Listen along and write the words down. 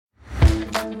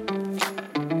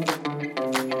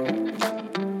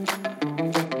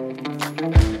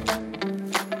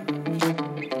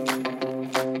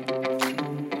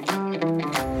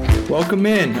Welcome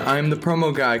in. I'm the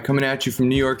promo guy coming at you from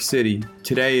New York City.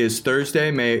 Today is Thursday,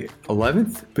 May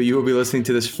 11th, but you will be listening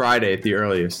to this Friday at the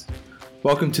earliest.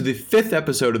 Welcome to the 5th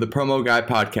episode of the Promo Guy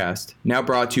podcast, now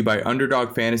brought to you by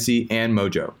Underdog Fantasy and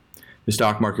Mojo, the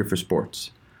stock market for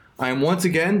sports. I am once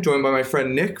again joined by my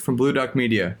friend Nick from Blue Duck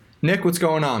Media. Nick, what's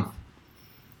going on?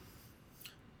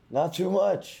 Not too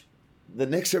much. The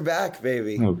Knicks are back,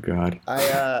 baby. Oh, God.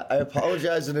 I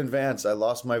apologize in advance. I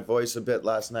lost my voice a bit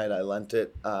last night. I lent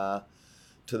it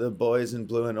to the boys in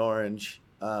blue and orange,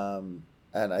 and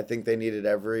I think they needed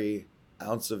every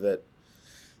ounce of it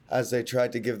as they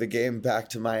tried to give the game back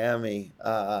to Miami,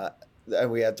 and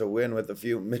we had to win with a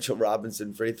few Mitchell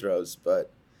Robinson free throws.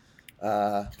 But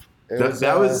that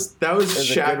was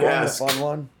Shaq-esque. a fun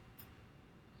one.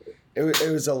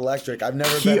 It was electric. I've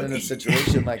never been in a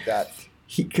situation like that.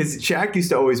 Because Shaq used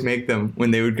to always make them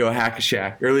when they would go hack a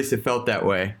Shaq, or at least it felt that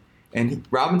way. And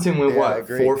Robinson went,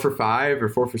 4 for 5 or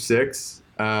 4 for 6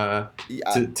 to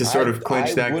sort of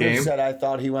clinch that game? I would have said I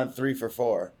thought he went 3 for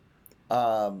 4.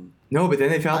 No, but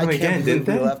then they fouled him again, didn't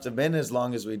they? We left him in as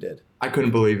long as we did. I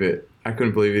couldn't believe it. I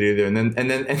couldn't believe it either. And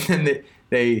then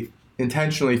they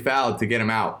intentionally fouled to get him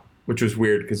out, which was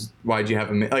weird because why'd you have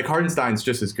him in? Like, Hardenstein's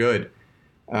just as good.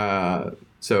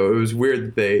 So it was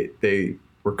weird that they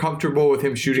were comfortable with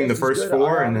him shooting the first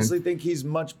 4. I honestly think he's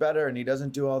much better, and he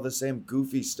doesn't do all the same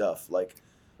goofy stuff like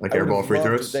airball free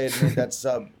throws. They had made that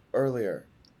sub earlier.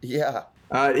 Yeah.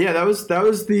 That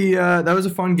was a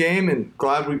fun game, and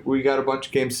glad we got a bunch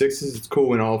of game 6s. It's cool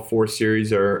when all 4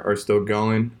 series are still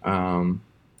going.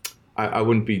 I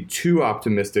wouldn't be too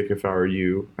optimistic if I were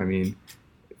you. I mean,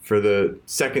 for the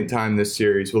second time this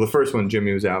series, well, the first one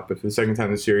Jimmy was out, but for the second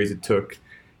time this series, it took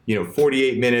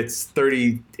 48 minutes,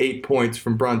 38 points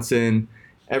from Brunson.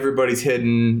 Everybody's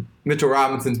hitting. Mitchell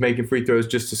Robinson's making free throws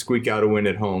just to squeak out a win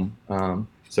at home.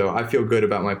 So I feel good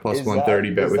about my plus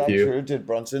 130 bet with you. Is that true? Did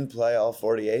Brunson play all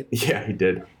 48? Yeah, he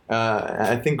did.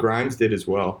 I think Grimes did as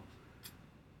well.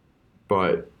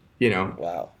 But,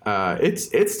 wow.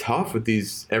 It's tough with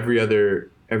these every other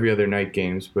night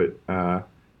games. But I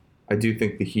do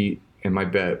think the Heat and my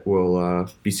bet will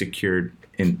be secured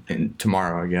in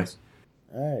tomorrow, I guess.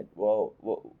 All right. Well,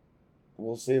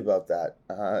 we'll see about that.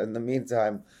 In the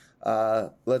meantime,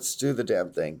 let's do the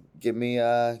damn thing. Give me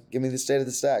the state of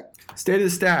the stack. State of the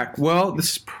stack. Well,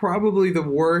 this is probably the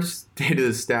worst state of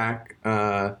the stack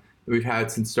that we've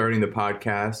had since starting the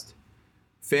podcast.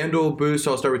 FanDuel boosts.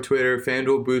 I'll start with Twitter.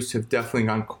 FanDuel boosts have definitely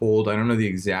gone cold. I don't know the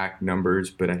exact numbers,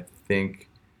 but I think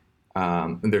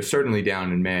they're certainly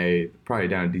down in May. Probably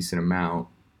down a decent amount.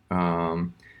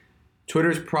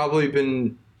 Twitter's probably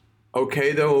been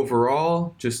okay though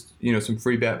overall. Just some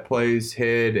free bet plays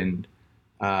hit, and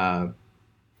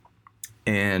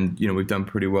we've done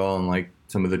pretty well on like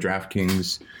some of the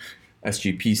DraftKings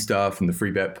SGP stuff and the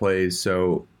free bet plays.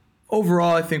 So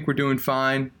overall, I think we're doing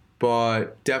fine,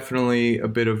 but definitely a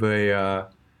bit of a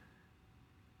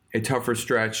tougher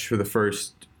stretch for the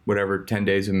first 10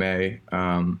 days of May.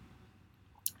 And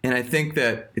I think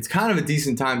that it's kind of a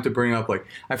decent time to bring up, like,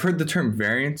 I've heard the term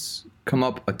variance come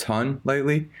up a ton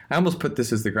lately. I almost put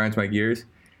this as the grinds my gears.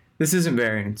 This isn't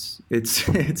variance. It's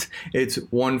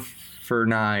 1 for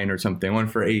 9 or something, 1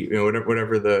 for 8,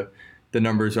 whatever the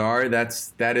numbers are.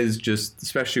 That is just,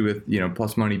 especially with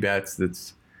plus money bets,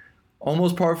 that's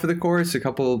almost par for the course. A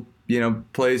couple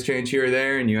plays change here or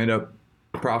there, and you end up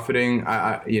profiting.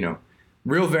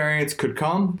 Real variance could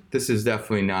come. This is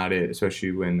definitely not it,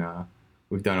 especially when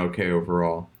we've done okay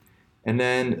overall. And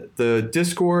then the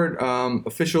Discord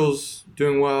officials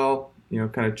doing well,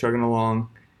 kind of chugging along.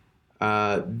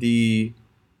 The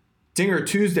Dinger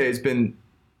Tuesday has been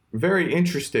very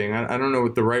interesting. I don't know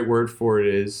what the right word for it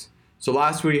is. So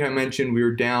last week I mentioned we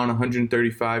were down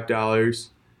 $135,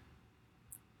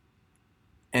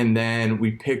 and then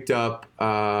we picked up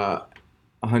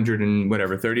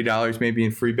 $30 maybe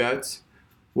in free bets.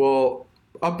 Well,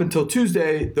 up until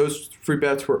Tuesday, those free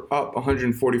bets were up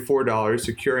 $144,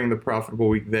 securing the profitable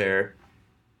week there.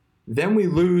 Then we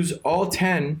lose all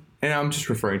 10, and I'm just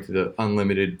referring to the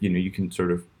unlimited. You can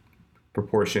sort of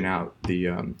proportion out the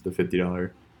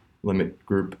 $50 limit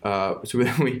group. So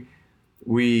then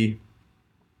we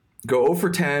go 0 for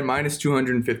 10, minus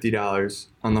 $250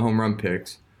 on the home run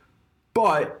picks.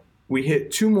 But we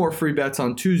hit 2 more free bets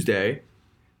on Tuesday,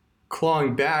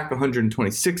 clawing back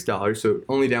 $126, so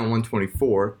only down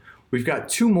 $124. We've got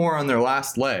 2 more on their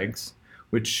last legs,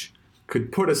 which could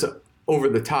put us over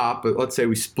the top. But let's say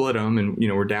we split them, and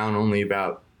we're down only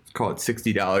about, let's call it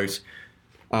 $60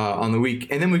 on the week.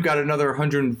 And then we've got another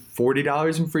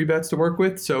 $140 in free bets to work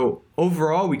with. So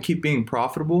overall, we keep being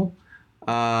profitable.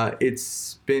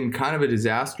 It's been kind of a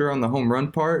disaster on the home run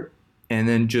part, and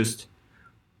then just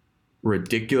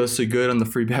ridiculously good on the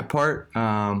free bet part.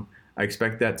 I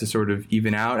expect that to sort of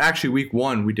even out. Actually, week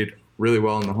 1, we did really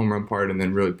well on the home run part and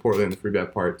then really poorly on the free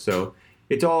bet part. So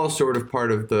it's all sort of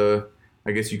part of the,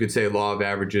 I guess you could say, law of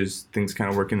averages, things kind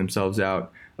of working themselves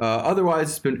out.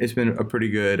 Otherwise, it's been a pretty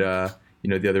good,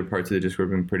 the other parts of the Discord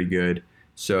have been pretty good.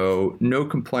 So no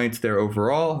complaints there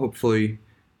overall. Hopefully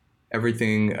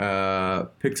everything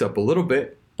picks up a little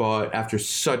bit. But after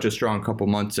such a strong couple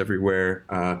months everywhere,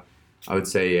 I would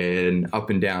say an up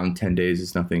and down 10 days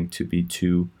is nothing to be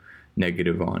too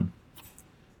negative on.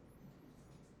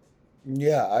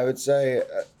 Yeah, I would say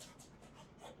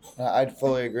I'd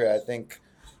fully agree. I think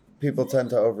people tend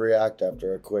to overreact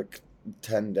after a quick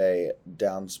 10-day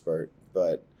down spurt,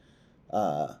 but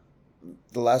the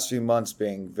last few months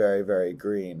being very, very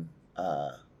green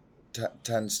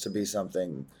tends to be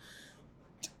something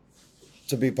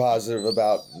to be positive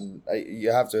about.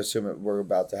 You have to assume that we're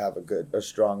about to have a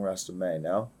strong rest of May,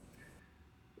 no?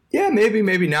 Yeah,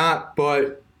 maybe not.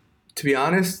 But to be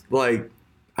honest, like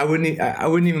I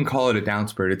wouldn't even call it a down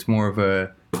spurt. It's more of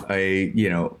a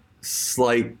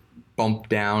slight bump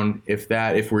down,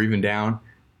 if we're even down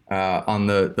on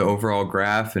the overall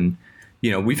graph. And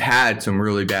we've had some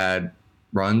really bad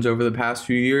runs over the past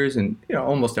few years, and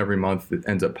almost every month it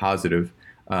ends up positive,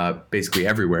 basically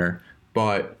everywhere.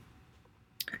 But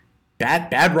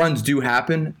bad runs do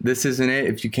happen. This isn't it.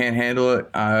 If you can't handle it,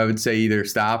 I would say either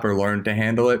stop or learn to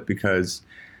handle it, because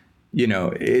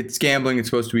it's gambling. It's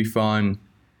supposed to be fun.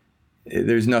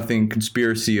 There's nothing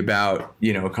conspiracy about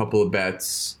a couple of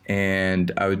bets,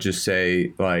 and I would just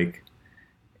say, like,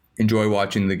 enjoy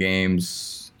watching the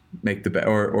games, make the bet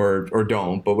or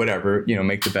don't, but whatever,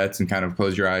 make the bets and kind of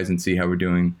close your eyes and see how we're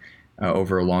doing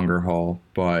over a longer haul.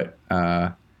 But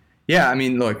yeah, I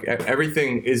mean, look,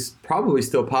 everything is probably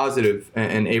still positive,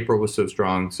 and April was so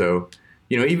strong. So,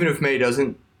 even if May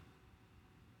doesn't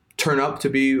turn up to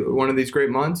be one of these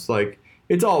great months, like,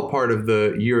 it's all part of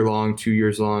the year-long, 2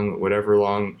 years long, whatever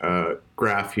long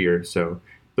graph here. So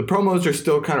the promos are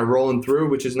still kind of rolling through,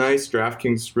 which is nice.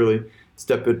 DraftKings really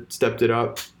stepped it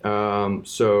up.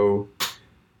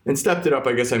 And stepped it up,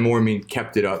 I guess I more mean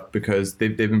kept it up, because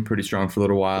they've been pretty strong for a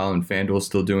little while, and FanDuel's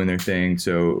still doing their thing.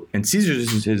 So, and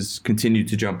 6's has continued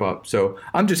to jump up. So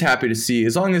I'm just happy to see,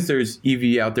 as long as there's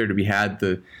EV out there to be had,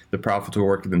 the profits will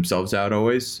work themselves out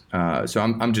always. So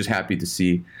I'm just happy to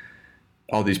see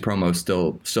all these promos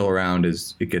still around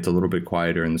as it gets a little bit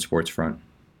quieter in the sports front.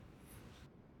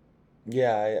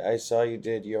 Yeah, I saw you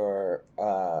did your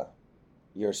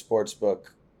sportsbook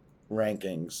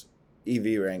rankings,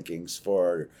 EV rankings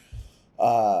for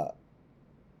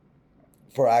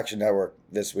Action Network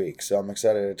this week. So I'm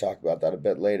excited to talk about that a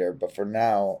bit later. But for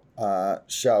now,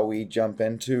 shall we jump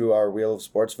into our Wheel of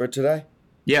Sports for today?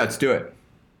 Yeah, let's do it.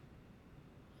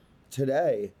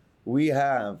 Today,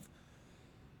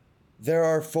 there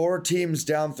are 4 teams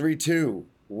down 3-2.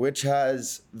 Which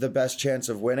has the best chance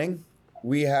of winning?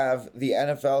 We have the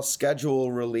NFL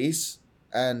schedule release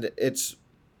and its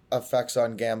effects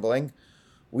on gambling.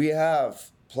 We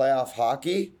have playoff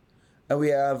hockey, and we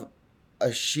have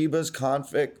Ishbia's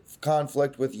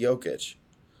conflict with Jokic.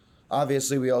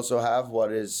 Obviously, we also have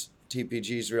what is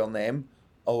TPG's real name,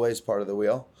 always part of the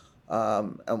wheel.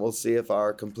 And we'll see if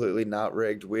our completely not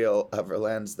rigged wheel ever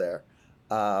lands there.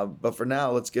 But for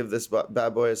now, let's give this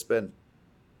bad boy a spin.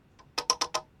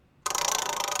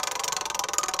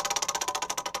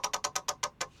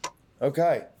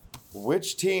 Okay,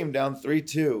 which team down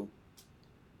 3-2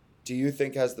 do you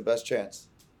think has the best chance?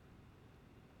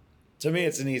 To me,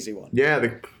 it's an easy one. Yeah,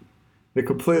 the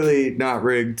completely not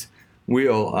rigged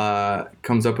wheel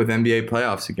comes up with NBA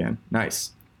playoffs again.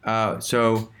 Nice.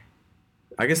 So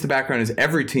I guess the background is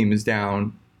every team is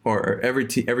down, or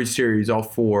every series, all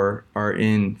 4 are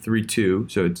in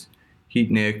 3-2. So it's Heat,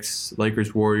 Knicks,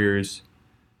 Lakers, Warriors,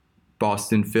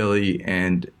 Boston, Philly,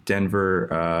 and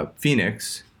Denver,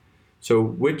 Phoenix. So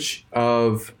which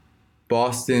of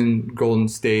Boston, Golden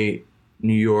State,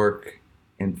 New York,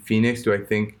 and Phoenix do I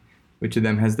think, which of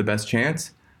them has the best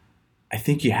chance? I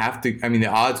think you have to, I mean, the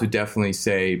odds would definitely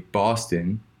say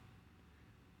Boston.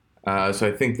 So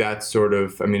I think that's sort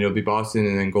of, I mean, it'll be Boston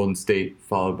and then Golden State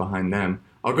followed behind them.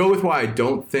 I'll go with why I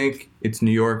don't think it's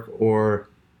New York or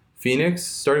Phoenix.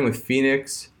 Starting with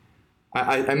Phoenix,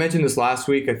 I mentioned this last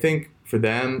week. I think for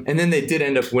them, and then they did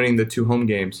end up winning the 2 home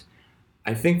games.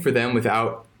 I think for them,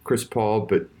 without Chris Paul,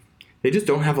 but they just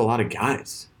don't have a lot of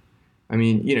guys. I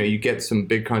mean, you get some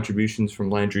big contributions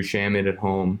from Landry Shamet at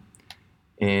home,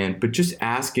 but just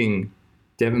asking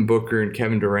Devin Booker and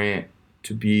Kevin Durant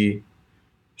to be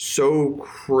so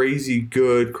crazy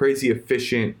good, crazy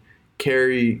efficient,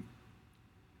 carry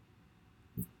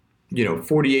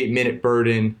 48-minute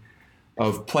burden,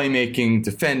 of playmaking,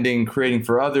 defending, creating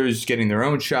for others, getting their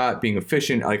own shot, being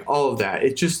efficient, like all of that.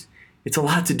 It's a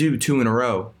lot to do 2 in a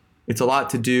row. It's a lot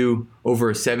to do over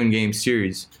a 7-game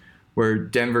series where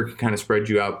Denver can kind of spread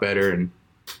you out better. And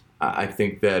I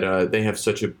think that they have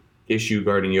such a issue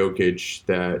guarding Jokic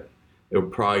that it'll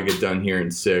probably get done here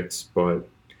in 6. But,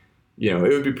 it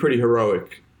would be pretty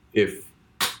heroic if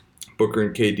Booker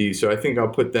and KD. So I think I'll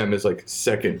put them as like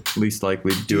second least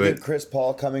likely to do it. Think Chris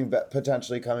Paul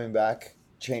potentially coming back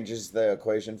changes the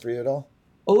equation for you at all?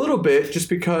 A little bit, just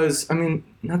because,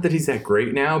 not that he's that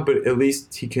great now, but at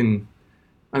least he can.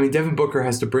 Devin Booker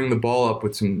has to bring the ball up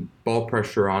with some ball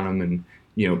pressure on him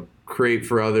and, create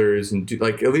for others. And do,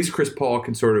 at least Chris Paul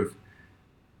can sort of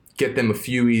get them a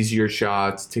few easier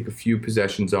shots, take a few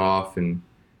possessions off, and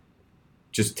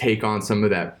just take on some of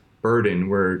that burden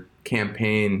where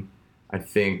Campaign, I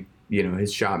think,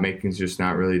 his shot making is just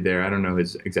not really there. I don't know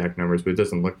his exact numbers, but it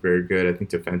doesn't look very good. I think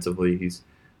defensively he's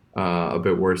a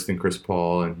bit worse than Chris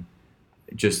Paul. And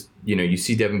just, you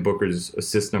see Devin Booker's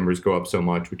assist numbers go up so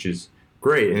much, which is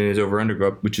great, and his over-under go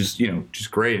up, which is,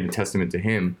 just great and a testament to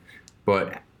him.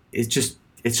 But it's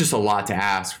just a lot to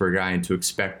ask for a guy and to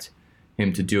expect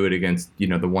him to do it against, the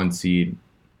 1 seed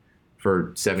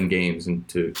for 7 games and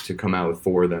to come out with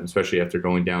 4 of them, especially after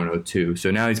going down 0-2.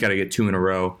 So now he's got to get 2 in a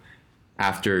row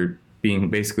after being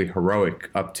basically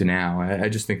heroic up to now. I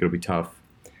just think it'll be tough.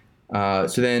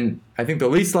 So then I think the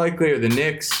least likely are the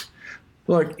Knicks.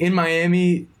 Look, in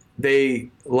Miami, they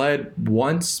led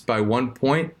once by 1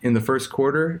 point in the first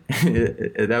quarter.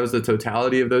 That was the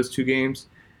totality of those 2 games.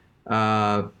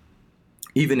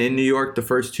 Even in New York, the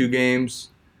first 2 games,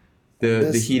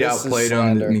 the Heat outplayed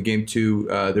them in game 2.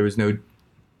 There was no.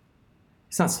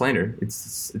 It's not slander.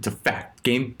 It's a fact.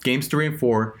 Games 3 and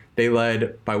 4, they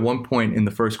led by 1 point in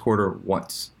the first quarter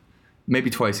once, maybe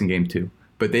twice in game 2.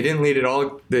 But they didn't lead at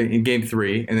all in game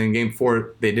 3, and then in game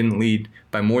 4 they didn't lead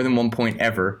by more than 1 point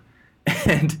ever,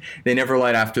 and they never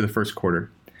led after the first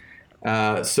quarter.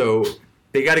 So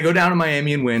they got to go down to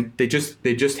Miami and win. They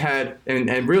just had,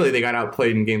 and really they got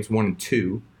outplayed in games 1 and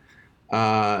 2.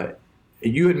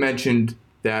 You had mentioned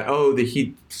that the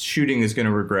Heat shooting is going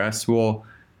to regress. Well,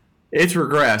 it's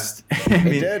regressed.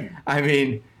 It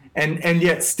did. And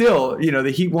yet still,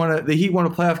 the Heat won a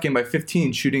playoff game by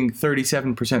 15, shooting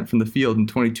 37% from the field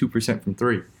and 22% from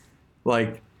 3.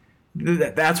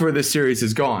 That's where this series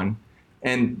has gone.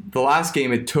 And the last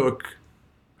game, it took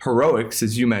heroics,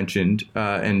 as you mentioned,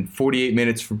 and 48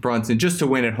 minutes for Brunson just to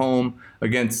win at home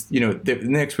against, the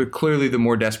Knicks were clearly the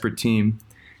more desperate team.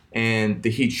 And the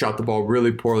Heat shot the ball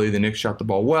really poorly. The Knicks shot the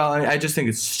ball well. I just think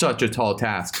it's such a tall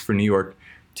task for New York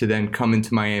to then come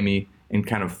into Miami and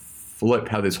kind of flip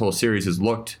how this whole series has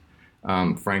looked,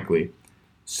 frankly.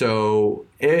 So,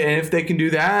 and if they can do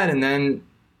that, and then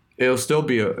it'll still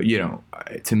be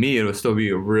to me, it'll still be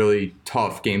a really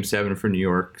tough Game 7 for New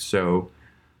York. So,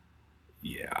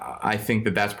 yeah, I think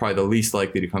that's probably the least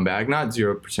likely to come back. Not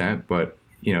 0%, but,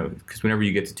 because whenever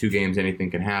you get to 2 games,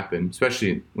 anything can happen,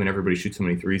 especially when everybody shoots so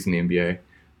many threes in the NBA.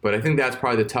 But I think that's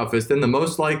probably the toughest. Then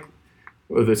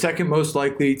the second most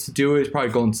likely to do it is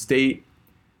probably Golden State.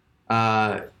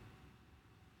 That's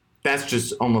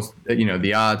just almost,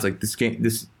 the odds. Like this game,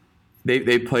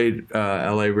 they played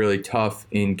LA really tough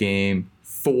in game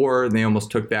 4, and they almost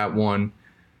took that one.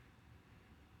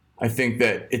 I think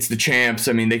that it's the champs.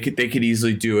 They could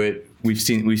easily do it. We've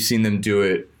seen them do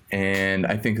it, and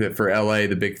I think that for LA,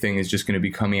 the big thing is just going to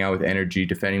be coming out with energy,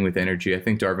 defending with energy. I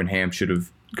think Darvin Ham should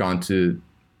have gone to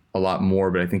a lot more,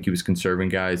 but I think he was conserving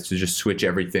guys to just switch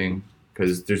everything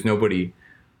because there's nobody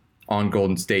on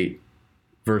Golden State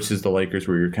versus the Lakers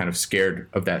where you're kind of scared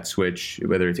of that switch,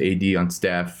 whether it's AD on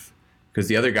Steph, because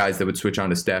the other guys that would switch on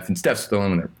to Steph, and Steph's the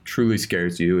one that truly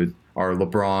scares you, are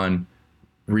LeBron,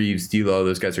 Reeves, D'Lo.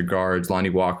 Those guys are guards. Lonnie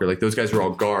Walker, those guys are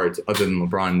all guards other than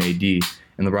LeBron and AD,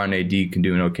 and LeBron and AD can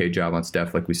do an okay job on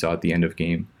Steph like we saw at the end of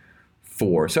game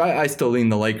 4. So I still lean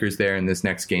the Lakers there in this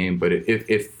next game, but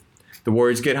if the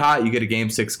Warriors get hot, you get a Game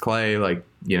 6 Clay,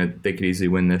 they could easily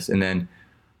win this. And then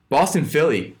Boston,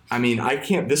 Philly. I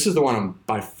can't. This is the one I'm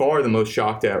by far the most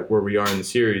shocked at where we are in the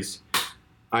series.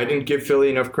 I didn't give Philly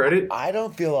enough credit. I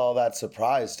don't feel all that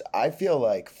surprised. I feel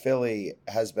like Philly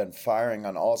has been firing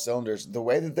on all cylinders. The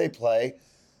way that they play,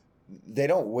 they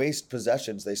don't waste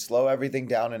possessions. They slow everything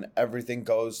down and everything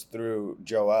goes through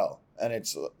Joel. And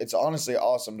it's honestly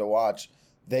awesome to watch.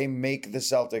 They make the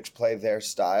Celtics play their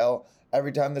style.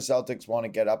 Every time the Celtics want to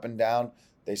get up and down,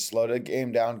 they slow the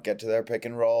game down, get to their pick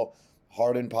and roll,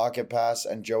 Harden pocket pass,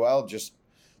 and Joel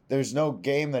there's no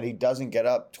game that he doesn't get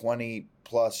up 20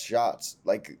 plus shots.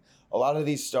 A lot of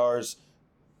these stars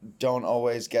don't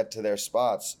always get to their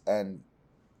spots, and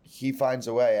he finds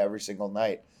a way every single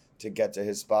night to get to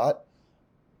his spot.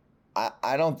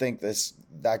 I don't think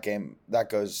that game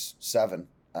goes 7.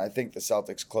 I think the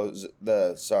Celtics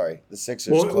the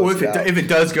Sixers close it out. If it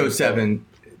does go 7,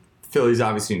 Philly's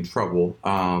obviously in trouble.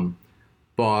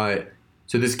 But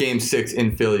so this game 6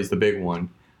 in Philly is the big one.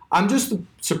 I'm just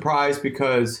surprised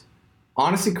because,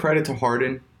 honestly, credit to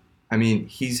Harden. I mean,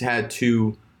 he's had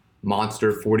 2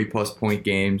 monster 40-plus point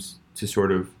games to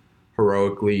sort of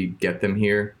heroically get them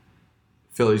here.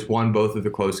 Philly's won both of the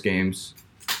close games.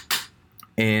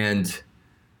 And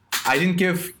I didn't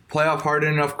give playoff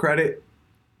Harden enough credit.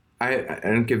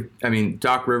 I mean,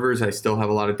 Doc Rivers, I still have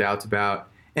a lot of doubts about.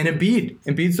 And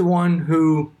Embiid's the one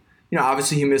who,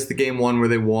 obviously he missed the game 1 where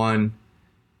they won.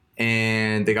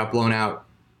 And they got blown out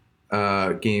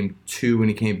game 2 when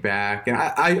he came back. And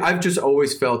I've just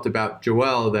always felt about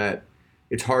Joel that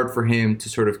it's hard for him to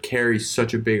sort of carry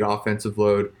such a big offensive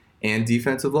load and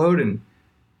defensive load. And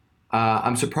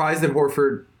I'm surprised that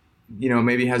Horford,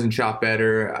 maybe hasn't shot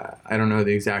better. I don't know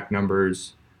the exact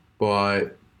numbers,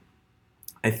 but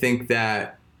I think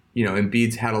that,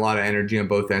 Embiid's had a lot of energy on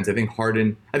both ends. I think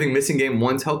missing game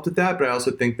 1's helped with that, but I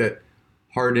also think that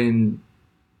Harden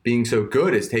being so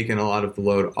good has taken a lot of the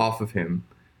load off of him.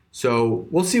 So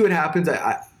we'll see what happens.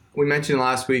 We mentioned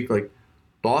last week,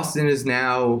 Boston is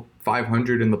now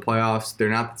 500 in the playoffs. They're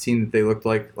not the team that they looked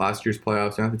like last year's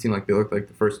playoffs. They're not the team like they looked like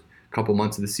the first couple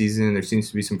months of the season. There seems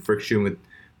to be some friction with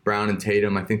Brown and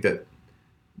Tatum. I think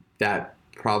that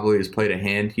probably has played a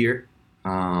hand here.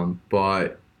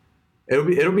 But it'll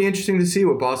be interesting to see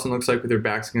what Boston looks like with their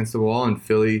backs against the wall, and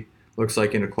Philly looks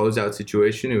like in a closeout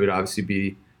situation. It would obviously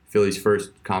be Philly's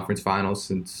first conference finals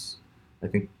since I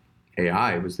think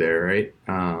AI was there, right?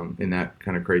 In that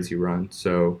kind of crazy run.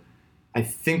 So I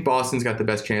think Boston's got the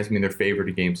best chance. I mean, they're favored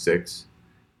to game 6.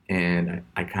 And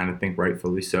I kind of think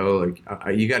rightfully so.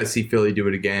 You got to see Philly do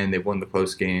it again. They've won the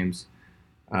close games.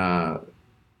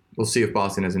 We'll see if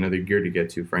Boston has another gear to get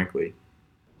to, frankly.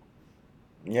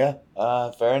 Yeah,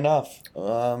 fair enough.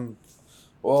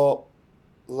 Well,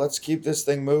 let's keep this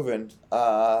thing moving.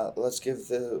 Let's give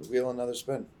the wheel another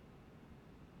spin.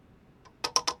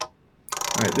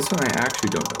 All right, this one I actually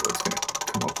don't know what's going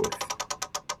to come up with.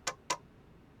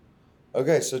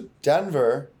 Okay, so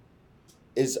Denver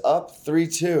is up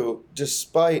 3-2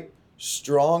 despite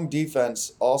strong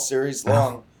defense all series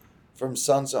long from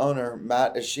Suns owner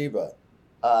Matt Ishbia.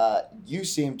 You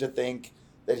seem to think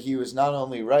that he was not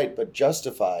only right but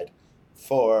justified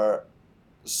for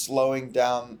slowing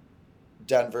down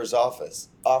Denver's offense.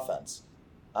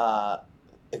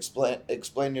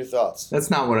 Explain your thoughts. That's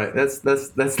not what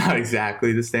that's not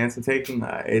exactly the stance I'm taking.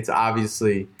 It's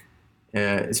obviously,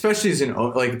 especially as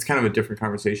it's kind of a different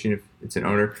conversation if it's an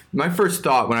owner. My first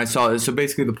thought when I saw this, so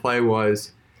basically the play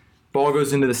was, ball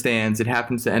goes into the stands. It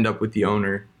happens to end up with the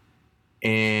owner,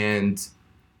 and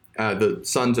the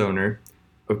Suns owner.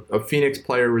 A Phoenix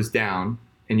player was down,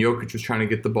 and Jokic was trying to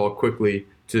get the ball quickly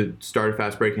to start a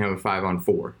fast break and have a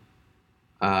 5-on-4.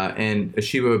 And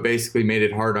Ishbia basically made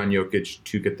it hard on Jokic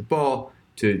to get the ball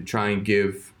to try and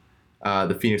give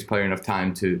the Phoenix player enough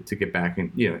time to get back.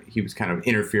 And, he was kind of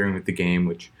interfering with the game,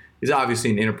 which is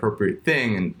obviously an inappropriate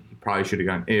thing. And he probably should have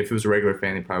gotten, if it was a regular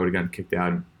fan, he probably would have gotten kicked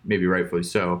out, and maybe rightfully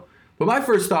so. But my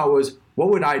first thought was, what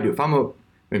would I do if I'm a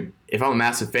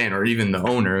massive fan, or even the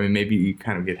owner? I mean, maybe you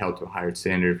kind of get held to a higher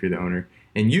standard if you're the owner,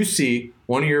 and you see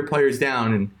one of your players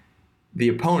down and the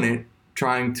opponent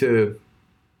trying to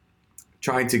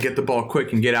get the ball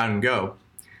quick and get out and go.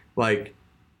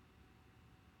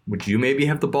 Would you maybe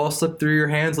have the ball slip through your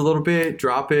hands a little bit,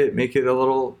 drop it, make it a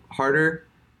little harder?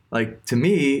 To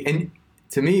me,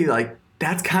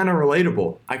 that's kind of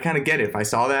relatable. I kind of get it. If I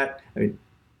saw that, I mean,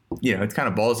 it's kind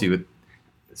of ballsy with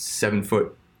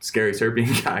 7-foot scary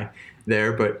Serbian guy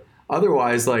there, but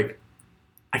otherwise, I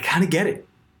kind of get it.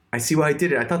 I see why I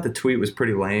did it. I thought the tweet was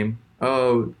pretty lame.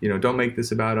 Oh, don't make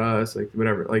this about us,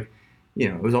 whatever.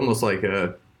 It was almost like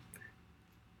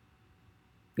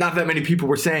not that many people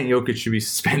were saying Jokic should be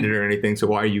suspended or anything, so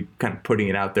why are you kind of putting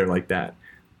it out there like that?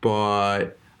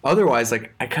 But otherwise, I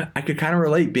could kind of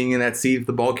relate being in that seat. If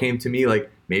the ball came to me,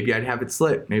 maybe I'd have it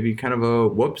slip. Maybe kind of a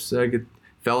whoops,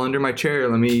 fell under my chair.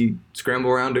 Let me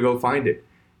scramble around to go find it,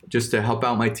 just to help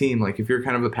out my team. If you're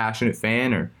kind of a passionate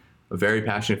fan, or a very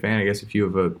passionate fan, I guess if you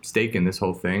have a stake in this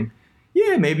whole thing,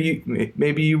 yeah, maybe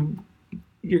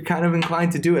you're kind of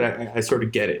inclined to do it. I sort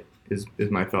of get it, is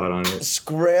my thought on it.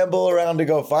 Scramble around to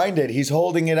go find it. He's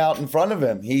holding it out in front of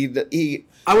him.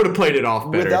 I would have played it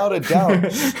off better. Without a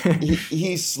doubt.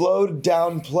 he slowed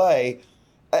down play.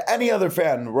 Any other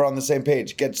fan, we're on the same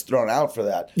page, gets thrown out for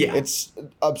that. Yeah. It's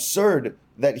absurd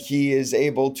that he is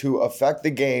able to affect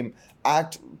the game,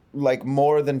 act like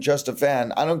more than just a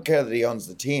fan. I don't care that he owns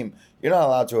the team. You're not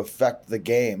allowed to affect the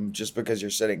game just because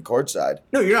you're sitting courtside.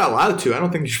 No, you're not allowed to. I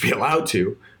don't think you should be allowed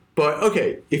to. But,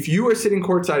 okay, if you are sitting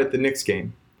courtside at the Knicks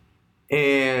game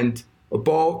and a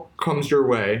ball comes your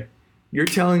way, you're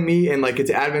telling me, and, like,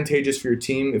 it's advantageous for your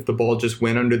team if the ball just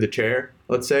went under the chair,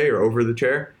 let's say, or over the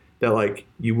chair, that, like,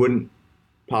 you wouldn't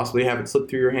possibly have it slip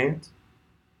through your hands?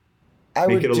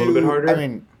 Make it a little bit harder? I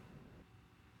mean...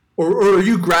 Or are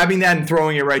you grabbing that and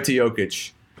throwing it right to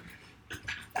Jokic?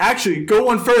 Actually, go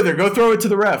one further. Go throw it to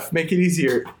the ref. Make it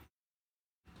easier.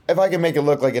 If I can make it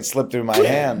look like it slipped through my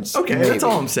hands, okay, maybe. That's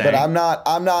all I'm saying. But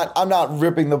I'm not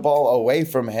ripping the ball away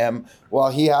from him while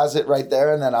he has it right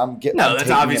there, and then I'm getting. No, that's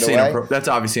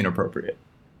obviously inappropriate.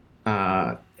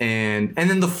 And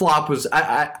then the flop was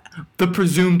the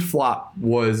presumed flop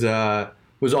was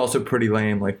also pretty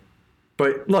lame. Like,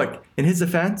 but look, in his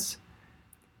defense,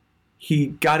 he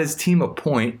got his team a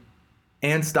point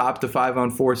and stopped the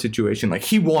 5-on-4 situation. Like,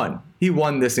 he won. He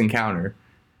won this encounter.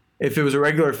 If it was a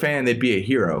regular fan, they'd be a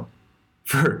hero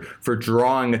for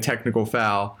drawing a technical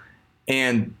foul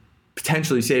and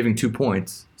potentially saving 2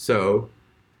 points. So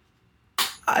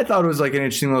I thought it was like an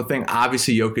interesting little thing.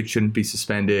 Obviously, Jokic shouldn't be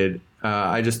suspended.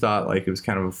 I just thought like it was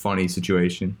kind of a funny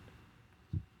situation.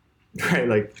 Right?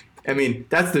 Like, I mean,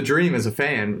 that's the dream as a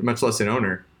fan, much less an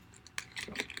owner.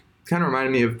 Kind of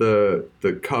reminded me of the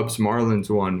Cubs Marlins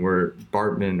one where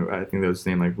Bartman, I think that was his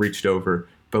name, like reached over.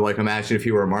 But like, imagine if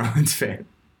you were a Marlins fan.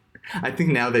 I think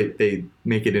now they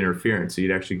make it interference, so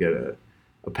you'd actually get a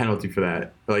penalty for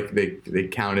that. Like they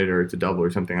count it or it's a double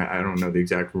or something. I don't know the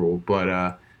exact rule,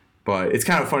 but it's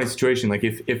kind of a funny situation. Like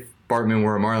if Bartman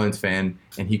were a Marlins fan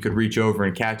and he could reach over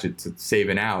and catch it to save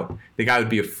an out, the guy would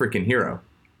be a freaking hero.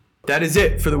 That is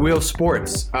it for the Wheel of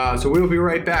Sports. So we'll be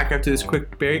right back after this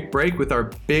quick break with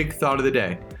our big thought of the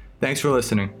day. Thanks for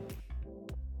listening.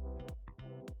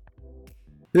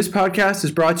 This podcast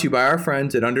is brought to you by our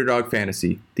friends at Underdog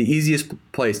Fantasy, the easiest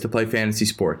place to play fantasy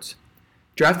sports.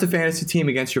 Draft a fantasy team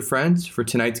against your friends for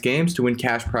tonight's games to win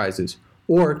cash prizes,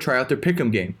 or try out their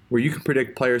Pick'em game, where you can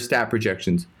predict player stat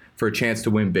projections for a chance to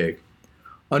win big.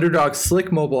 Underdog's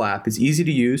slick mobile app is easy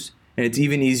to use, and it's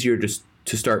even easier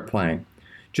to start playing.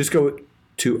 Just go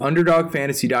to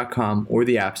UnderdogFantasy.com or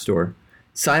the App Store,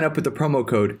 sign up with the promo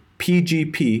code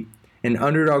PGP, and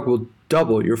Underdog will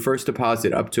double your first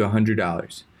deposit up to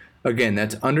 $100. Again,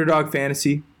 that's Underdog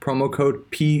Fantasy, promo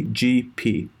code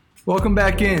PGP. Welcome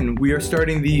back in. We are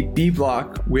starting the B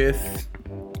block with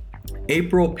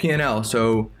April P&L.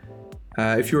 So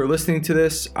if you are listening to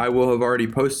this, I will have already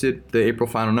posted the April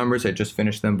final numbers. I just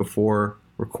finished them before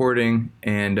recording,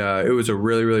 and it was a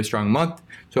really, really strong month.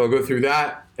 So I'll go through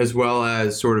that as well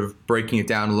as sort of breaking it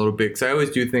down a little bit, because I always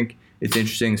do think it's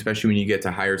interesting, especially when you get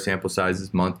to higher sample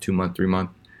sizes, month, 2 month, 3 month,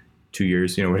 2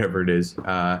 years, whatever it is,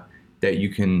 that you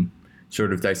can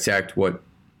sort of dissect what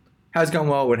has gone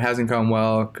well, what hasn't gone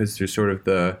well, because there's sort of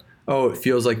it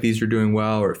feels like these are doing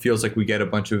well, or it feels like we get a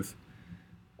bunch of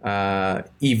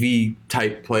EV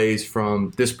type plays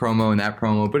from this promo and that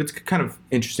promo, but it's kind of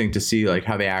interesting to see like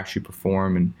how they actually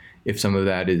perform and if some of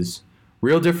that is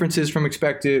real differences from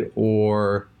expected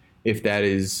or if that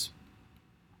is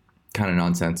kind of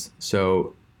nonsense.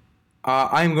 So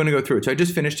I'm going to go through it. So I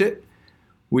just finished it.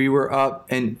 We were up,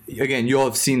 and again, you'll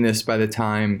have seen this by the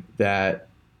time that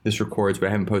this records, but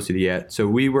I haven't posted it yet. So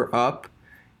we were up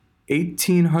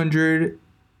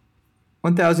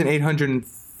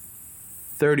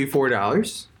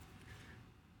 $1,834.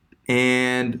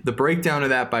 And the breakdown of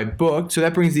that by book, so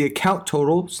that brings the account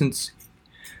total since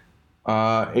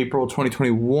April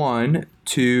 2021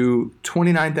 to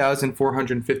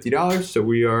 $29,450. So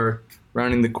we are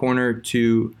rounding the corner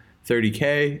to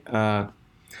 $30K.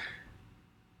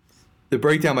 The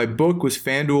breakdown by book was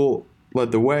FanDuel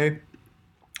led the way,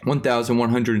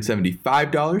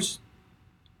 $1,175.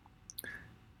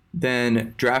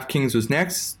 Then DraftKings was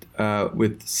next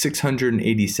with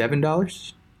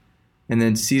 $687. And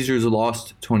then Caesars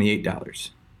lost $28.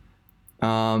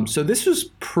 So this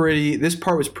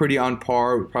part was pretty on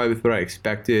par probably with what I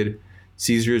expected.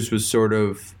 Caesars was sort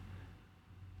of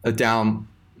a down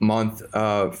month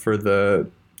for the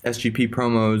SGP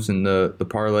promos and the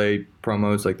parlay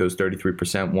promos, like those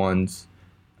 33% ones.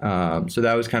 So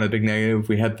that was kind of a big negative.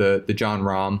 We had the John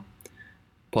Rahm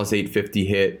plus 850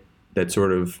 hit that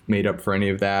sort of made up for any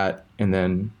of that. And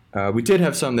then we did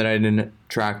have some that I didn't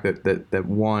track that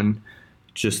won,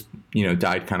 just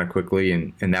died kind of quickly,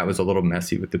 and that was a little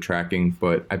messy with the tracking.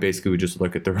 But I basically would just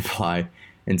look at the reply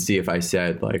and see if I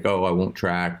said like, oh, I won't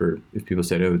track, or if people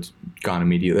said, oh, it's gone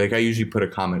immediately. Like I usually put a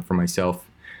comment for myself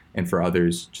and for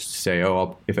others just to say,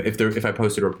 oh, if I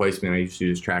posted a replacement, I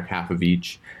usually just track half of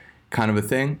each. kind of a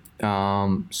thing.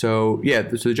 So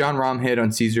the John Rahm hit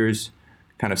on Caesars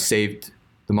kind of saved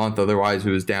the month. Otherwise,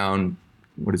 it was down,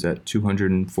 what is that,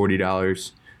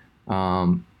 $240.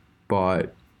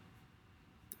 But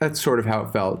that's sort of how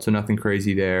it felt. So nothing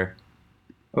crazy there.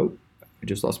 Oh, I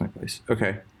just lost my place.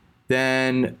 Okay.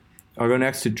 Then I'll go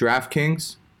next to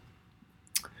DraftKings.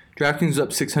 DraftKings is up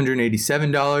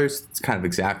 $687. It's kind of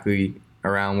exactly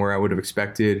around where I would have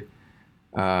expected.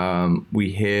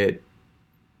 We hit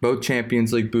both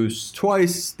Champions League boosts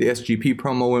twice. The SGP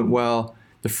promo went well.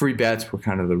 The free bets were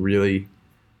kind of the really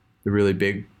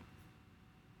big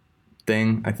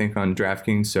thing, I think, on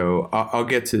DraftKings. So I'll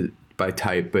get to by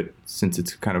type, but since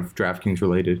it's kind of DraftKings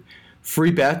related, free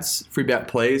bet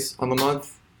plays on the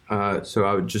month. So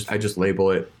I just label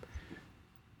it,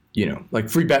 like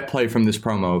free bet play from this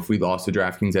promo. If we lost the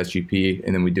DraftKings SGP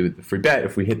and then we do the free bet,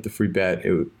 if we hit the free bet,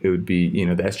 it would be,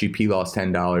 the SGP lost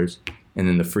 $10 and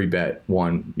then the free bet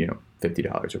won,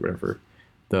 $50 or whatever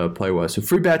the play was. So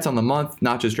free bets on the month,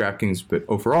 not just DraftKings, but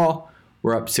overall,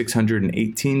 we're up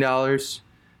 $618.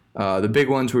 The big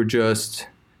ones were just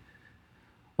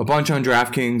a bunch on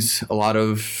DraftKings, a lot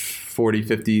of $40,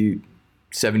 $50,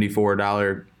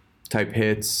 $74 type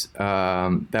hits.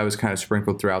 That was kind of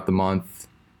sprinkled throughout the month.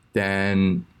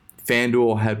 Then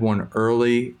FanDuel had one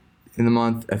early in the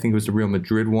month. I think it was the Real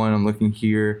Madrid one. I'm looking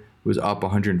here. It was up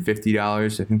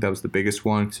 $150. I think that was the biggest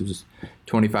one because it was a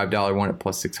 $25 one at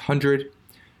plus 600.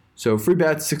 So free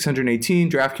bets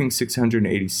 618, DraftKings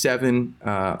 687.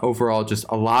 Overall, just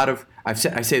a lot of, I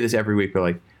say this every week, but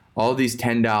like all these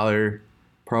 $10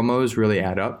 promos really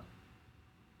add up,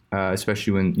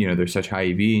 especially when they're such high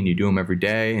EV and you do them every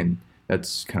day, and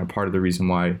that's kind of part of the reason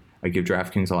why I give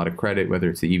DraftKings a lot of credit, whether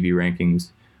it's the EV rankings,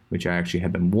 which I actually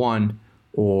had them 1,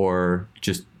 or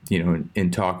just in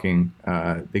talking,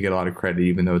 they get a lot of credit,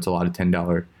 even though it's a lot of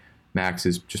 $10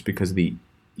 maxes, just because of the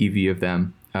EV of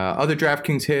them. Other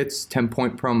DraftKings hits,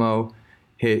 10-point promo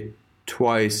hit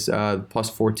twice, plus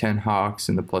 410 Hawks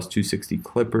and the plus 260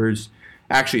 Clippers.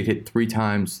 Actually, it hit 3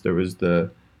 times. There was the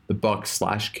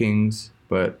Bucks/Kings,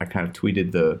 but I kind of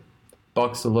tweeted the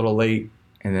Bucks a little late,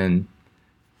 and then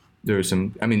there was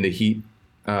the Heat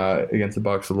against the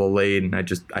Bucks a little late, and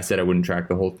I said I wouldn't track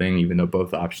the whole thing, even though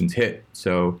both options hit.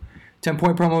 So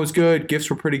 10-point promo was good. Gifts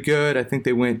were pretty good. I think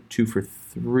they went 2 for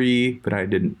 3, but I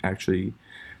didn't actually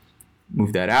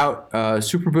move that out.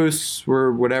 Super boosts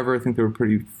were whatever. I think they were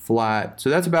pretty flat. So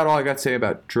that's about all I got to say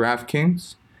about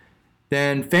DraftKings.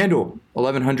 Then FanDuel,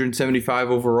 $1,175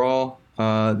 overall.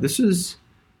 This is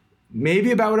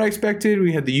maybe about what I expected.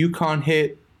 We had the UConn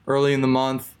hit early in the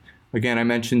month. Again, I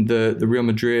mentioned the Real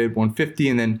Madrid 150,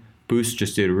 and then boosts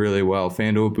just did really well.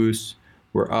 FanDuel boosts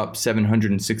were up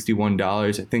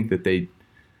 $761. I think that they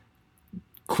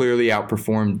clearly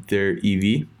outperformed their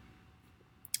EV.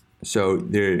 So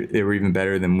they were even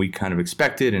better than we kind of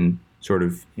expected, and sort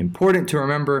of important to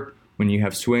remember when you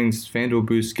have swings. FanDuel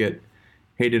boosts get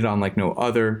hated on like no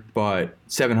other, but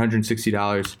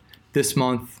 $760 this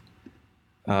month.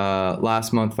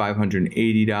 Last month,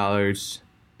 $580.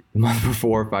 The month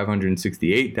before,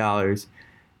 $568.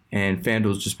 And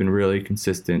FanDuel's just been really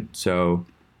consistent. So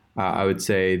I would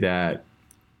say that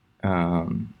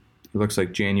it looks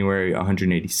like January,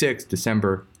 186,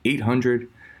 December, 800.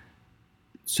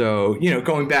 So,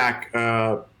 going back,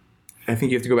 I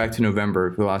think you have to go back to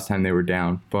November for the last time they were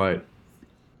down. But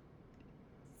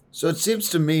so it seems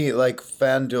to me like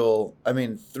FanDuel,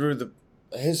 through the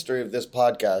history of this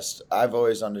podcast, I've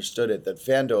always understood it that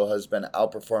FanDuel has been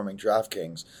outperforming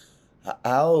DraftKings.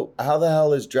 How the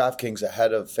hell is DraftKings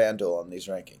ahead of FanDuel on these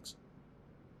rankings?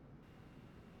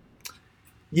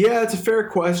 Yeah, it's a fair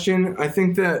question. I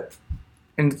think that,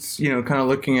 and it's, kind of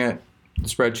looking at the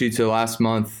spreadsheets of last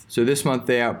month. So this month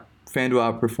FanDuel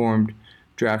outperformed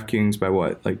DraftKings by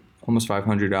what? Like almost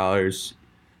 $500.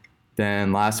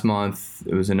 Then last month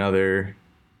it was another,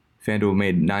 FanDuel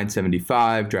made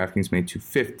 $975, DraftKings made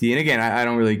 $250. And again, I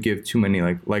don't really give too many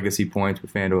like legacy points,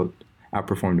 but FanDuel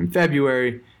outperformed in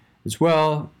February as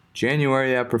well.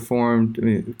 January they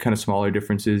outperformed, kind of smaller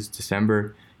differences.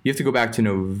 December, you have to go back to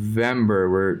November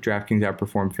where DraftKings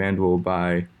outperformed FanDuel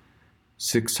by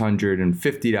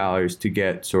 $650 to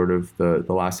get sort of the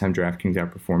last time DraftKings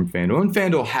outperformed FanDuel. And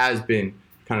FanDuel has been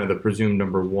kind of the presumed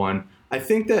number 1. I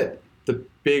think that the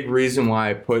big reason why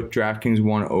I put DraftKings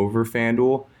 1 over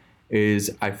FanDuel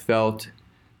is I felt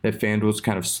that FanDuel's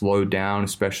kind of slowed down,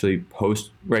 especially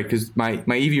post, right? Because my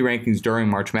EV rankings during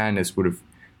March Madness would have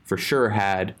for sure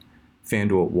had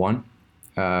FanDuel at 1.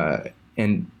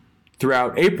 And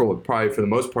throughout April, probably for the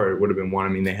most part, it would have been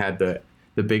 1. They had the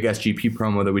big SGP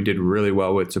promo that we did really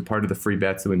well with. So part of the free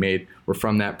bets that we made were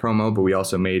from that promo, but we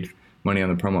also made money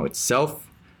on the promo itself.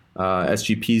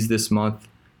 SGPs this month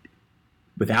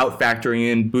without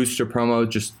factoring in booster promo,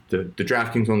 just the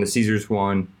DraftKings one, the Caesars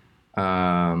one.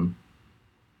 Sorry,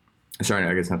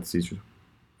 I guess not the Caesars.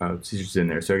 Caesars in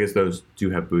there. So I guess those do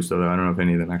have boosts, although I don't know if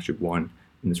any of them actually won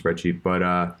in the spreadsheet. But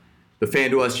the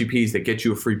FanDuel SGPs that get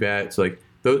you a free bet, so like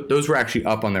those were actually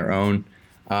up on their own.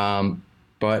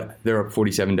 But they're up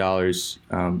 $47.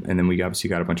 And then we obviously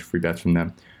got a bunch of free bets from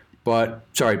them. But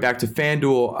sorry, back to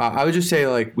FanDuel. I would just say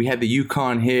like we had the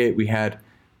UConn hit, we had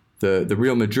the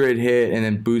Real Madrid hit, and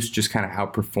then Boost just kind of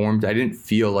outperformed. I didn't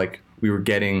feel like we were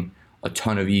getting a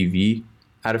ton of EV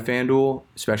out of FanDuel,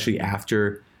 especially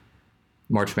after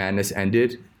March Madness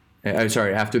ended.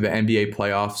 After the NBA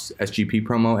playoffs SGP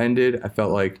promo ended. I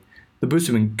felt like the Boosts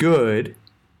have been good.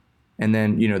 And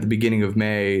then, the beginning of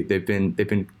May, they've been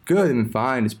good, they've been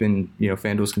fine. It's been,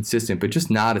 FanDuel's consistent, but just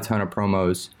not a ton of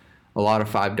promos, a lot of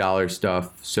 $5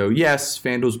 stuff. So yes,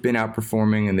 FanDuel's been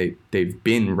outperforming, and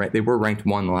they were ranked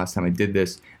 1 the last time I did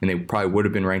this, and they probably would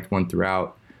have been ranked 1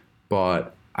 throughout.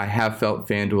 But I have felt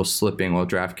FanDuel slipping while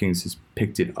DraftKings has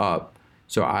picked it up.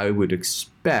 So I would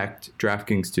expect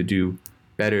DraftKings to do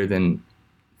better than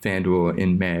FanDuel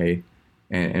in May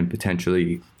and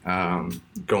potentially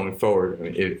going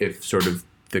forward if sort of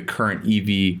the current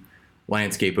EV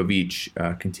landscape of each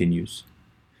continues.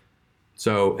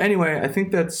 So anyway, I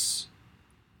think that's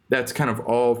kind of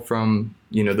all from,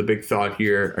 the big thought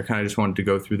here. I kind of just wanted to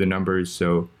go through the numbers.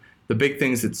 So the big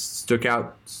things that stuck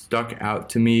out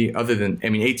to me, other than,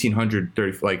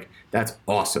 1,830, like that's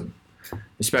awesome.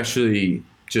 Especially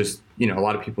just, a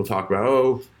lot of people talk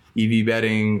about, EV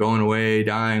betting, going away,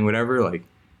 dying, whatever. Like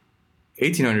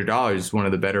 $1,800 is one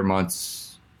of the better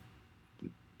months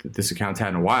that this account's had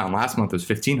in a while. And last month was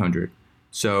 $1,500.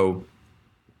 So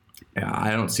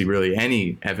I don't see really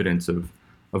any evidence of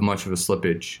much of a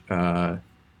slippage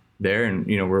there. And,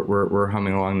 we're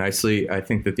humming along nicely. I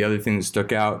think that the other thing that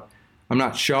stuck out, I'm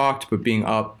not shocked, but being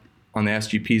up on the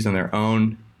SGPs on their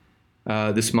own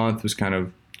this month was kind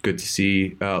of good to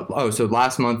see. So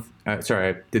last month, I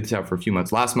did this out for a few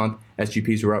months. Last month,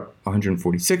 SGPs were up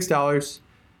 $146.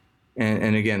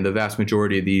 And again, the vast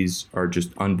majority of these are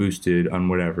just unboosted on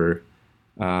whatever.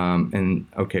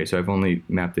 So I've only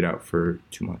mapped it out for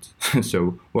 2 months.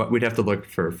 So we'd have to look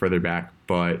for further back.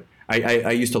 But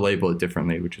I used to label it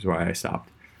differently, which is why I stopped.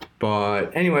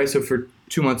 But anyway, so for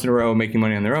 2 months in a row, making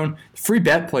money on their own. Free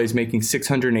bet plays making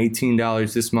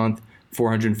 $618 this month,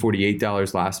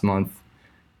 $448 last month.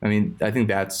 I think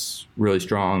that's really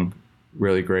strong,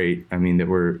 really great. That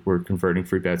we're converting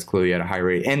free bets clearly at a high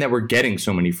rate, and that we're getting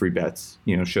so many free bets,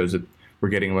 shows that we're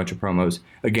getting a bunch of promos.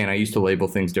 Again, I used to label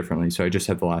things differently, so I just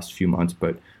had the last few months,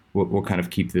 but we'll kind of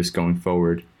keep this going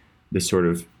forward, this sort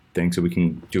of thing, so we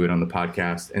can do it on the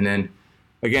podcast. And then,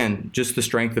 again, just the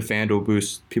strength of FanDuel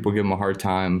boost. People give them a hard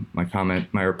time.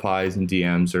 My replies and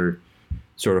DMs are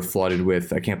sort of flooded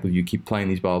with, I can't believe you keep playing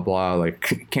these, blah, blah, blah.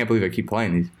 Like, can't believe I keep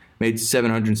playing these. Made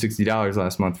 $760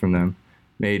 last month from them.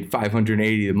 Made $580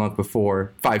 the month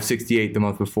before, $568 the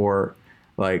month before,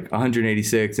 like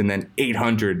 $186, and then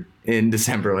 $800 in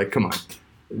December. Like, come on,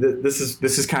 this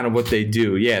is kind of what they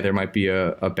do. Yeah, there might be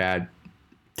a bad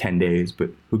 10 days,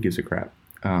 but who gives a crap?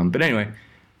 But anyway,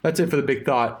 that's it for the big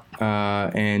thought.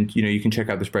 And you can check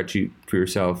out the spreadsheet for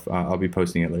yourself. I'll be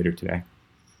posting it later today.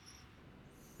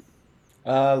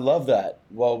 Love that.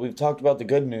 Well, we've talked about the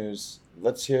good news.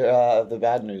 Let's hear the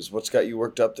bad news. What's got you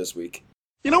worked up this week?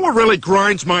 You know what really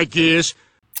grinds my gears?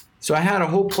 So I had a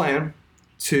whole plan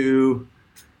to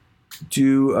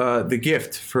do the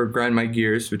gift for Grind My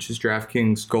Gears, which is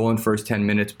DraftKings goal in first 10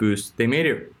 minutes boost. They've made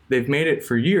it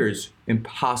for years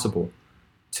impossible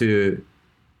to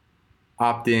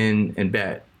opt in and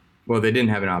bet. Well, they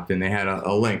didn't have an opt in. They had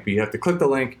a link, but you have to click the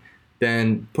link,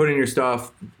 then put in your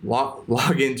stuff,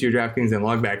 log into your DraftKings, and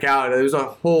log back out. It was a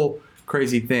whole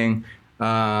crazy thing.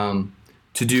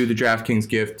 To do the DraftKings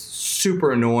gift,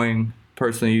 super annoying.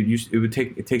 Personally,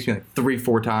 it takes me like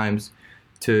 3-4 times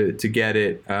to get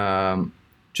it.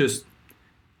 Just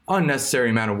unnecessary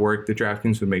amount of work that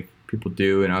DraftKings would make people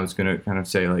do. And I was gonna kind of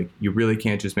say, like, you really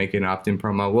can't just make it an opt-in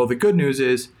promo. Well, the good news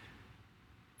is,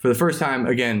 for the first time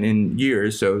again in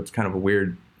years, so it's kind of a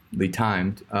weirdly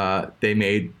timed, they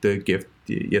made the gift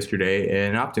yesterday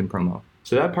an opt-in promo.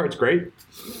 So that part's great.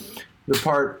 The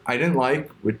part I didn't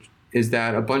like, which is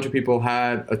that a bunch of people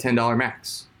had a $10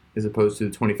 max as opposed to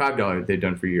the $25 they've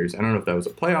done for years. I don't know if that was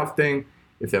a playoff thing,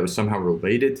 if that was somehow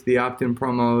related to the opt-in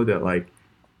promo, that like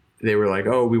they were like,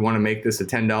 we want to make this a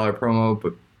 $10 promo,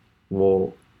 but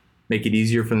we'll make it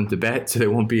easier for them to bet so they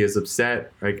won't be as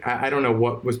upset. Like, I don't know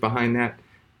what was behind that,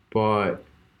 but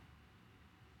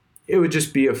it would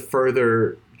just be a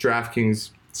further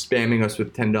DraftKings spamming us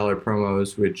with $10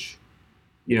 promos, which,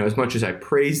 as much as I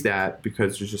praise that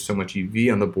because there's just so much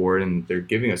EV on the board and they're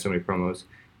giving us so many promos,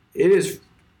 it is,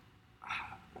 I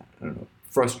don't know,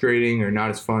 frustrating or not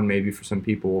as fun maybe for some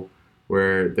people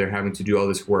where they're having to do all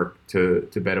this work to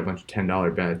bet a bunch of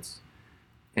 $10 bets.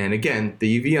 And again,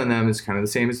 the EV on them is kind of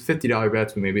the same as $50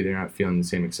 bets, but maybe they're not feeling the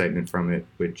same excitement from it,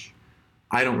 which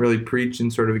I don't really preach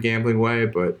in sort of a gambling way,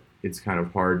 but it's kind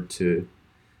of hard to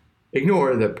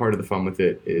ignore that part of the fun with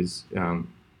it is,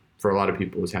 for a lot of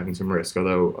people, is having some risk,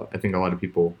 although I think a lot of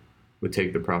people would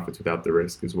take the profits without the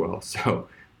risk as well. So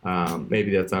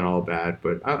maybe that's not all bad,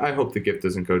 but I hope the gift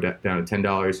doesn't go down to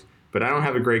 $10. But I don't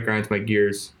have a great grind to my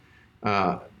gears.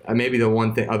 Maybe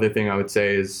the other thing I would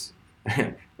say is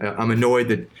I'm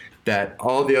annoyed that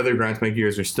all the other grinds my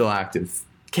gears are still active.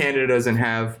 Canada doesn't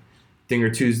have Dinger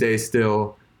Tuesday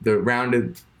still. The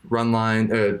rounded run line,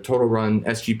 total run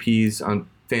SGPs on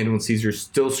FanDuel and Caesars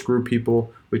still screw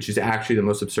people, which is actually the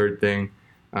most absurd thing.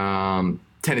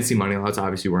 Tennessee money lines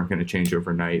obviously weren't going to change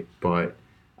overnight, but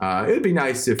it would be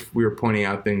nice if we were pointing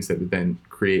out things that would then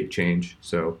create change.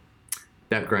 So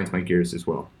that grinds my gears as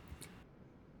well.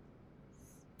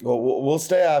 Well, we'll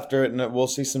stay after it, and we'll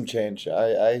see some change.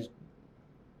 I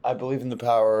believe in the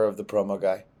power of the promo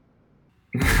guy.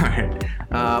 All right.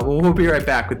 Well, we'll be right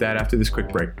back with that after this quick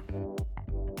break.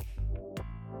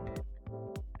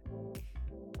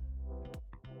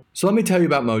 So let me tell you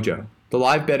about Mojo, the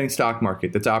live betting stock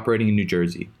market that's operating in New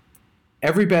Jersey.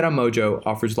 Every bet on Mojo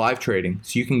offers live trading,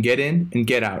 so you can get in and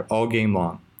get out all game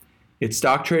long. It's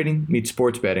stock trading meets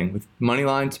sports betting with money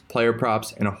lines, player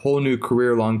props, and a whole new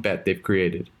career-long bet they've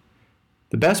created.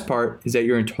 The best part is that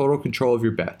you're in total control of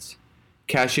your bets.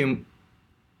 Cash in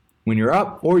when you're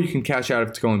up, or you can cash out if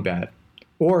it's going bad.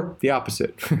 Or the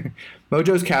opposite.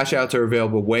 Mojo's cash outs are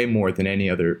available way more than any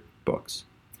other books.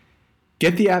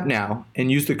 Get the app now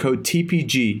and use the code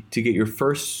TPG to get your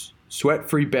first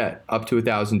sweat-free bet up to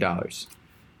 $1,000.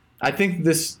 I think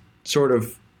this sort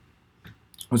of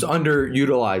was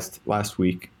underutilized last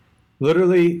week.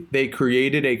 Literally, they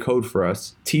created a code for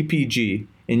us, TPG,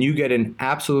 and you get an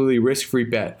absolutely risk-free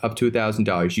bet up to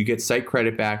 $1,000. You get site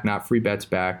credit back, not free bets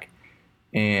back.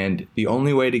 And the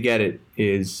only way to get it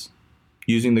is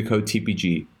using the code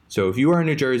TPG. So if you are in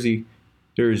New Jersey,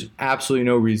 there's absolutely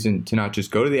no reason to not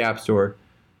just go to the App Store,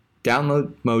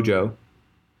 download Mojo,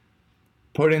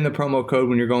 put in the promo code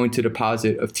when you're going to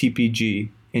deposit of TPG,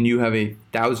 and you have a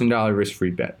 $1,000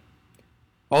 risk-free bet.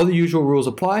 All the usual rules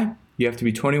apply. You have to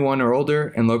be 21 or older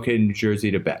and located in New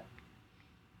Jersey to bet.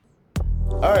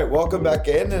 All right, welcome back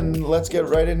in, and let's get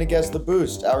right into Guess the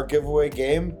Boost, our giveaway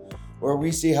game where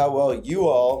we see how well you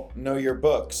all know your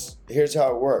books. Here's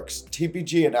how it works.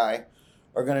 TPG and I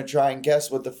are going to try and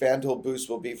guess what the FanDuel boost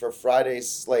will be for Friday's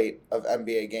slate of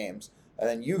NBA games. And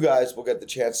then you guys will get the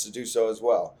chance to do so as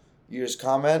well. You just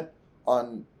comment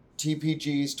on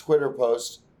TPG's Twitter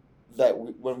post that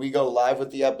when we go live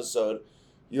with the episode,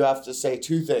 you have to say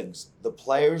two things: the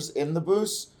players in the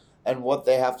boost and what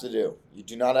they have to do. You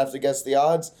do not have to guess the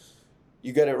odds.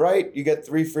 You get it right, you get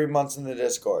 3 free months in the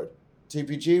Discord.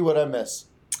 TPG, what'd I miss?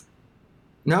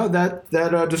 No, that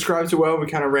describes it well. We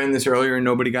kind of ran this earlier and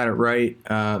nobody got it right.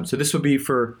 So this will be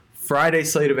for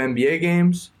Friday's slate of NBA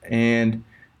games, and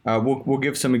we'll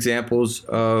give some examples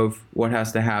of what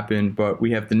has to happen. But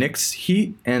we have the Knicks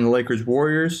Heat and the Lakers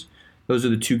Warriors. Those are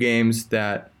the two games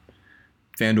that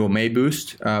FanDuel may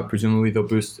boost. Presumably they'll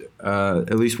boost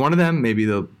at least one of them. Maybe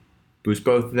they'll boost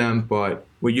both of them. But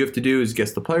what you have to do is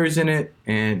guess the players in it,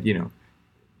 and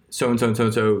so-and-so and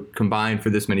so-and-so combined for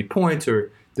this many points, or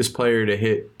this player to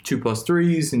hit 2 plus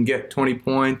 3s and get 20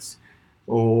 points,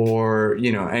 or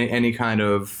any kind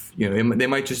of they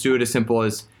might just do it as simple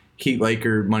as Heat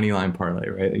Laker money line parlay,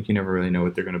 right? Like, you never really know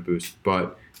what they're going to boost.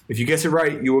 But if you guess it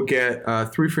right, you will get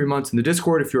 3 free months in the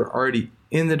Discord. If you're already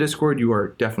in the Discord, you are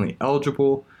definitely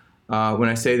eligible. When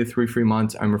I say the 3 free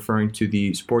months, I'm referring to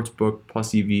the Sportsbook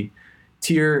plus EV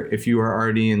tier. If you are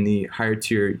already in the higher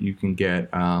tier, you can get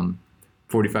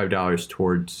 $45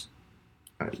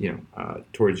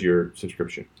 towards your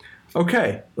subscription.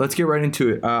 Okay, let's get right into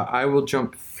it. I will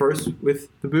jump first with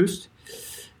the boost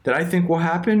that I think will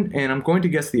happen, and I'm going to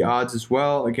guess the odds as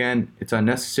well. Again, it's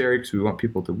unnecessary because we want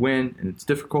people to win, and it's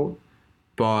difficult.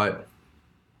 But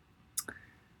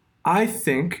I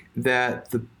think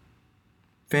that the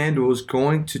FanDuel is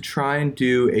going to try and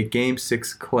do a Game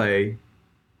 6 Clay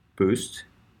boost.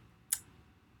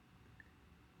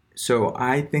 So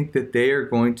I think that they are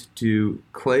going to do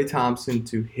Klay Thompson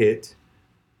to hit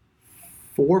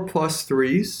 4 plus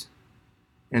 3s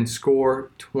and score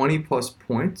 20 plus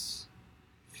points.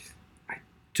 I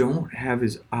don't have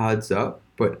his odds up,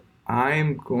 but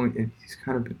he's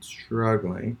kind of been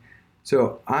struggling.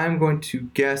 So I'm going to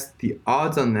guess the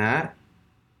odds on that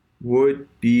would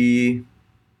be,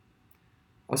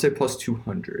 I'll say plus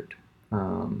 200.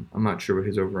 I'm not sure what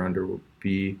his over-under will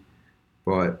be,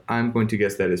 but I'm going to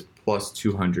guess that is plus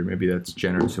 200. Maybe that's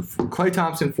generous. So Klay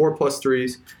Thompson, 4+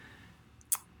 threes,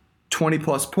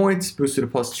 20+ points, boosted to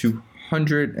plus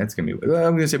 200. That's going to be, I'm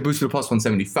going to say boosted to plus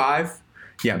 175.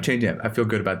 Yeah, I'm changing it. I feel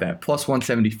good about that. Plus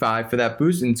 175 for that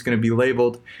boost, and it's going to be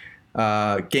labeled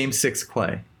Game 6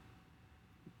 Klay.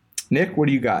 Nick, what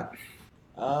do you got?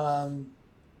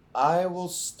 I will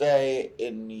stay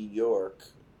in New York,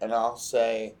 and I'll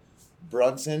say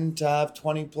Brunson to have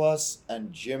 20+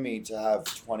 and Jimmy to have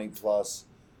 20+,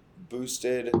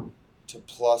 boosted to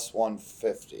plus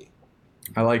 150.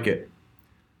 I like it.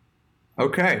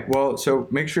 Okay, well, so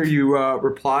make sure you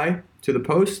reply to the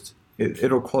post.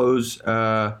 It'll close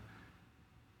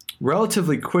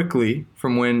relatively quickly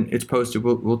from when it's posted.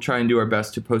 We'll try and do our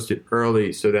best to post it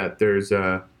early so that there's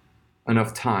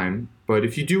enough time. But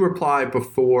if you do reply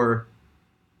before,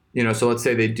 so let's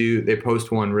say they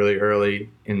post one really early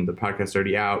and the podcast's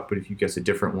already out, but if you guess a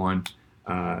different one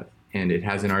and it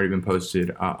hasn't already been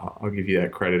posted, I'll give you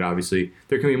that credit, obviously.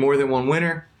 There can be more than one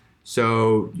winner,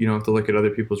 so you don't have to look at other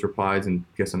people's replies and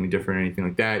guess something different or anything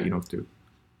like that. You don't have to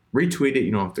retweet it.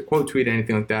 You don't have to quote tweet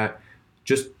anything like that.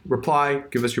 Just reply,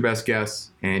 give us your best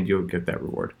guess, and you'll get that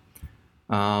reward.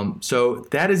 So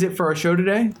that is it for our show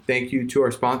today. Thank you to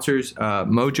our sponsors,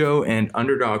 Mojo and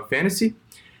Underdog Fantasy.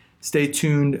 Stay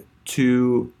tuned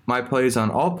to my plays on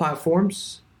all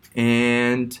platforms,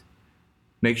 and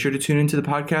make sure to tune into the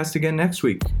podcast again next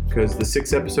week, because the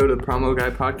 6th episode of the Promo Guy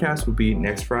podcast will be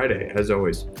next Friday, as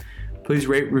always. Please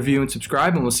rate, review, and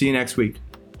subscribe, and we'll see you next week.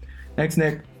 Thanks,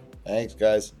 Nick. Thanks,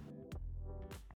 guys.